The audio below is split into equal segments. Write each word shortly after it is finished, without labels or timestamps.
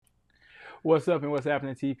What's up and what's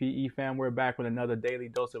happening, TPE fam? We're back with another daily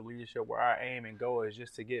dose of leadership where our aim and goal is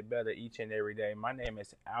just to get better each and every day. My name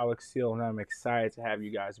is Alex Seal, and I'm excited to have you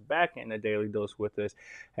guys back in the daily dose with us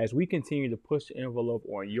as we continue to push the envelope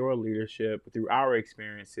on your leadership through our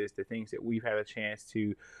experiences, the things that we've had a chance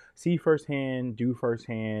to see firsthand, do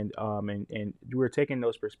firsthand, and we're taking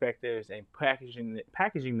those perspectives and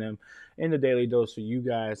packaging them in the daily dose so you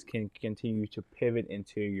guys can continue to pivot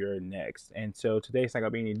into your next. And so today it's not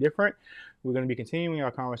going to be any different. We're going to be continuing our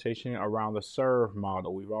conversation around the serve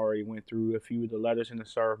model. We've already went through a few of the letters in the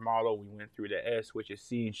serve model. We went through the S, which is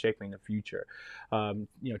seeing, shaping the future.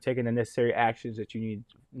 Taking the necessary actions that you need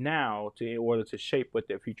now in order to shape what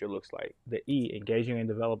their future looks like. The E, engaging and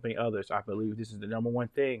developing others. I believe this is the number one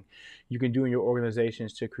thing you can do in your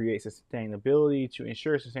organizations to create sustainability, to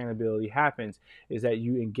ensure sustainability happens, is that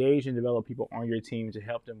you engage and develop people on your team to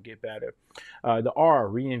help them get better. The R,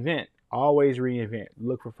 reinvent. Always reinvent.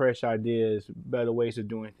 Look for fresh ideas, better ways of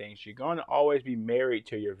doing things. You're going to always be married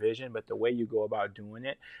to your vision, but the way you go about doing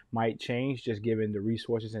it might change just given the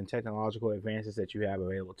resources and technological advances that you have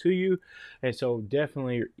available to you. And so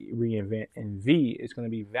definitely reinvent. And V is going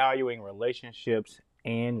to be valuing relationships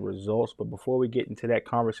and results. But before we get into that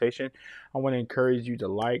conversation, I want to encourage you to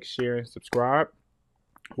like, share, and subscribe.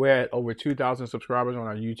 We're at over 2,000 subscribers on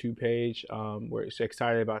our YouTube page. We're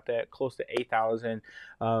excited about that. Close to 8,000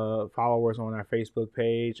 followers on our Facebook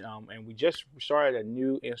page. And we just started a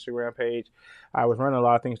new Instagram page. I was running a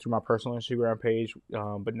lot of things through my personal Instagram page,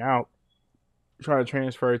 but now trying to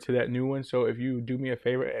transfer to that new one. So if you do me a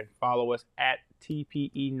favor and follow us at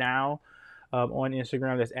TPE Now, on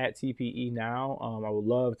Instagram, that's at TPE Now. I would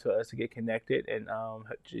love to us to get connected and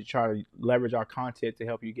to try to leverage our content to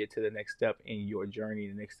help you get to the next step in your journey,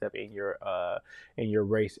 the next step in your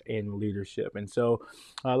race in leadership. And so,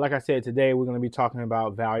 like I said, today we're going to be talking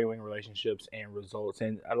about valuing relationships and results.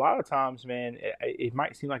 And a lot of times, man, it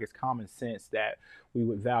might seem like it's common sense that we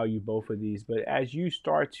would value both of these, but as you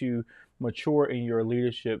start to mature in your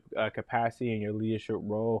leadership capacity and your leadership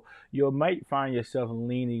role, you might find yourself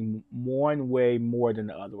leaning one way more than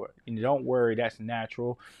the other way. And don't worry, that's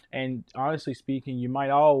natural. And honestly speaking, you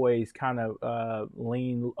might always kind of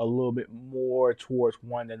lean a little bit more towards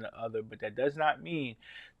one than the other. But that does not mean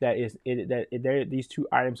that these two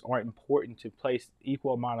items aren't important to place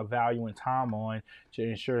equal amount of value and time on to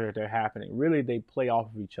ensure that they're happening. Really, they play off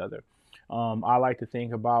of each other. I like to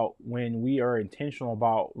think about when we are intentional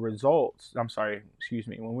about results. When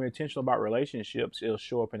we're intentional about relationships, it'll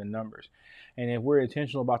show up in the numbers. And if we're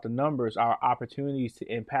intentional about the numbers, our opportunities to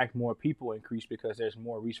impact more people increase because there's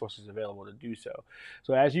more resources available to do so.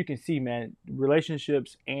 So as you can see, man,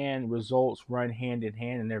 relationships and results run hand in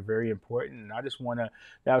hand, and they're very important. And I just want to,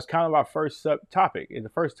 that was kind of our first topic. And the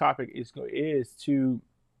first topic is to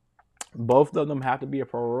both of them have to be a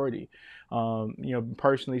priority.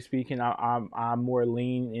 Personally speaking, I'm more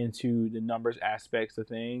lean into the numbers aspects of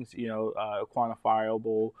things.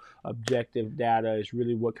 Quantifiable, objective data is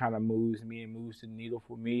really what kind of moves me and moves the needle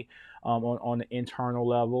for me on the internal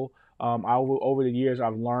level. Over the years,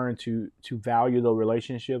 I've learned to value the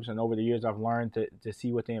relationships, and over the years, I've learned to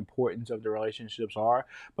see what the importance of the relationships are.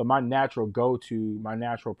 But my natural my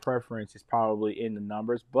natural preference is probably in the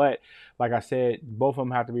numbers. But like I said, both of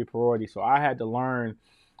them have to be priority. So I had to learn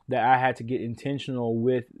that I had to get intentional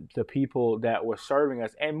with the people that were serving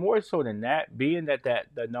us, and more so than that, being that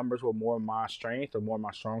the numbers were more my strength or more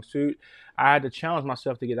my strong suit, I had to challenge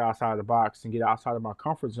myself to get outside of the box and get outside of my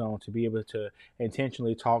comfort zone to be able to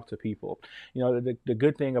intentionally talk to people. The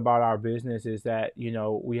good thing about our business is that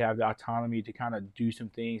we have the autonomy to kind of do some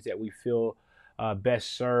things that we feel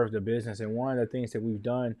best serve the business. And one of the things that we've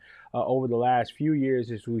done over the last few years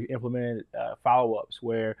is we've implemented follow-ups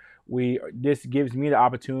where this gives me the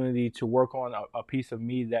opportunity to work on a piece of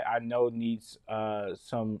me that I know needs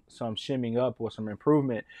some shimming up or some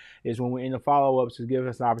improvement. Is when we're in the follow-ups, to give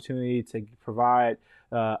us an opportunity to provide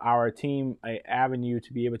our team an avenue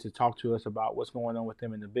to be able to talk to us about what's going on with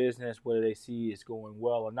them in the business, whether they see it's going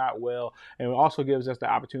well or not well. And it also gives us the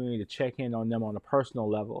opportunity to check in on them on a personal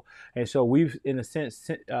level. And so we've, in a sense,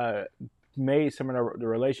 made some of the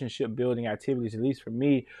relationship building activities, at least for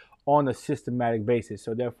me, on a systematic basis.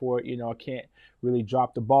 So therefore, I can't really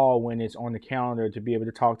drop the ball when it's on the calendar to be able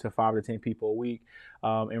to talk to 5 to 10 people a week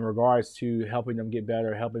in regards to helping them get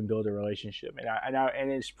better, helping build a relationship.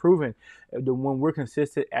 And it's proven that when we're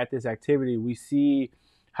consistent at this activity, we see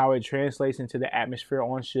how it translates into the atmosphere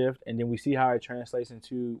on shift, and then we see how it translates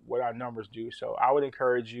into what our numbers do. So I would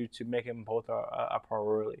encourage you to make them both a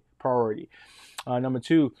priority. Number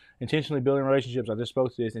two, intentionally building relationships. I just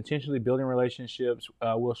spoke to this. Intentionally building relationships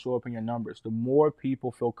will show up in your numbers. The more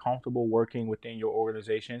people feel comfortable working within your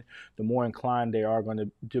organization, the more inclined they are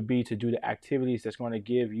going to be to do the activities that's going to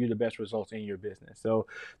give you the best results in your business. So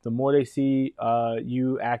the more they see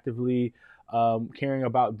you actively caring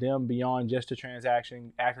about them beyond just a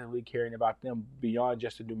transaction, actively caring about them beyond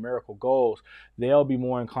just the numerical goals, they'll be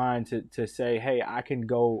more inclined to say, hey, I can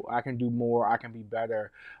do more, I can be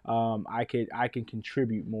better, I can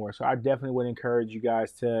contribute more. So I definitely would encourage you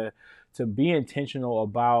guys to be intentional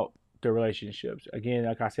about the relationships. Again,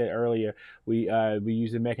 like I said earlier, we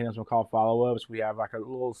use the mechanism called follow-ups. We have like a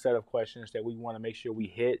little set of questions that we want to make sure we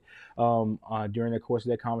hit during the course of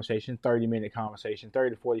that conversation, 30-minute conversation,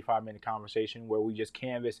 30 to 45-minute conversation, where we just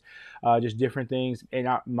canvas just different things. And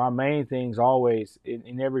my main things always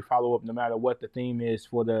in every follow-up, no matter what the theme is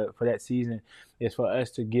for that season, is for us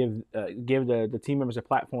to give the team members a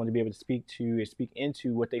platform to be able to speak to and speak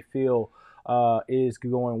into what they feel is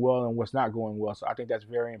going well and what's not going well. So I think that's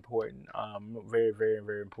very important, very, very,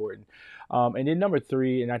 very important. And then number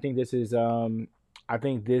three, and I think this is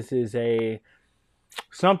a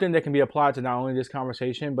something that can be applied to not only this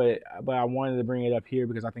conversation, but I wanted to bring it up here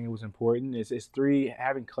because I think it was important. Is three,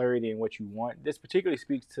 having clarity in what you want. This particularly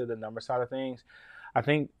speaks to the number side of things. I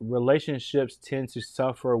think relationships tend to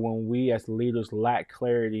suffer when we as leaders lack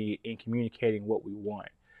clarity in communicating what we want.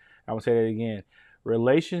 I will say that again.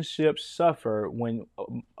 Relationships suffer when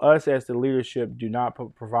us as the leadership do not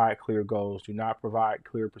provide clear goals, do not provide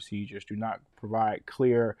clear procedures, do not provide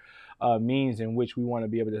clear means in which we want to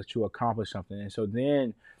be able to accomplish something. And so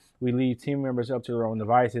then we leave team members up to their own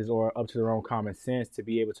devices or up to their own common sense to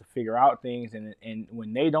be able to figure out things. And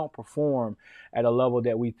when they don't perform at a level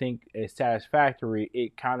that we think is satisfactory,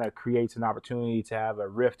 it kind of creates an opportunity to have a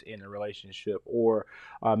rift in the relationship, or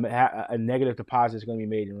a negative deposit is going to be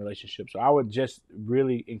made in relationships. So I would just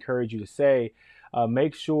really encourage you to say,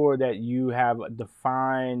 make sure that you have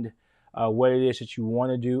defined what it is that you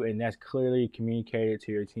want to do, and that's clearly communicated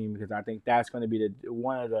to your team, because I think that's going to be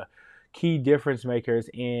one of the key difference makers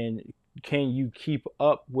in can you keep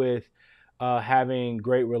up with having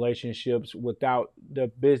great relationships without the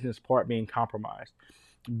business part being compromised.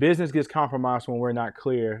 Business gets compromised when we're not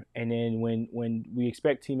clear, and then when we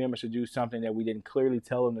expect team members to do something that we didn't clearly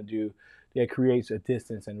tell them to do, that creates a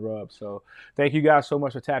distance and rub. So thank you guys so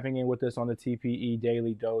much for tapping in with us on the TPE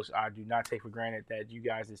Daily Dose. I do not take for granted that you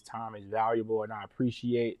guys' time is valuable, and I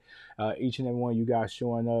appreciate each and every one of you guys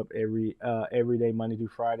showing up every day, Monday through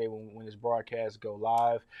Friday, when this broadcast go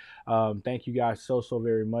live. Thank you guys so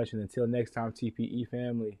very much, and until next time, TPE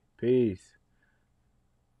family, peace.